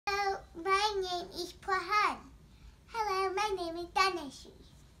My name is Prahan. Hello, my name is Danashi.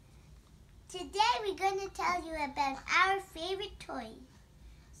 Today we're going to tell you about our favorite toys.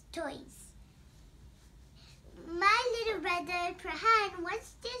 My little brother Prahan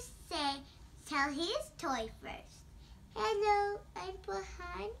wants to tell his toy first. Hello, I'm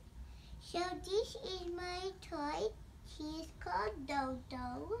Prahan. So this is my toy. He is called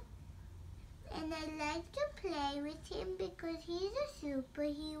Dodo. And I like to play with him because he's a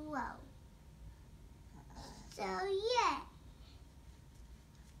superhero. So yeah.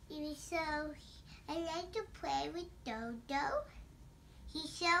 So I like to play with Dodo. He's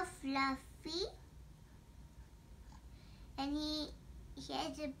so fluffy. And he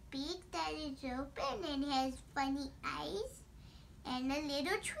has a beak that is open and has funny eyes. And a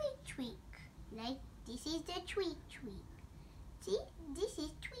little tweak. Like this is the tweak. See, this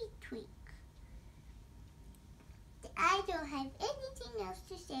is tweak. I don't have anything else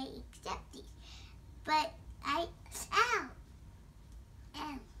to say except this. But ow.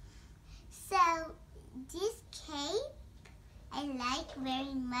 So this cape I like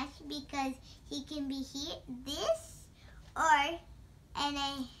very much because he can be here,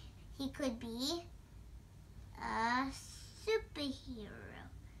 he could be a superhero.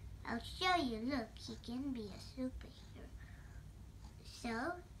 I'll show you, look, he can be a superhero.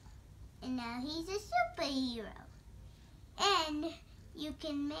 So, and now he's a superhero. And you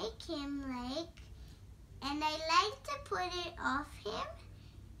can make him and I like to put it off him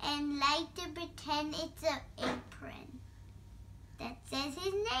and like to pretend it's an apron that says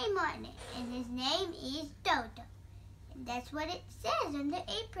his name on it. And his name is Dodo. And that's what it says on the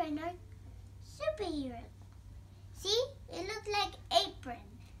apron or superhero. See? It looks like apron.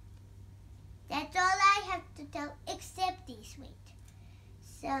 That's all I have to tell except this, wait.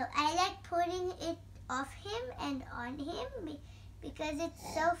 So I like putting it off him and on him because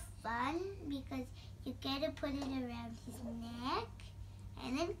it's so fun because you get to put it around his neck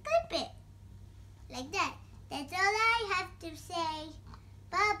and then clip it like that. That's all I have to say.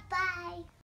 Bye-bye.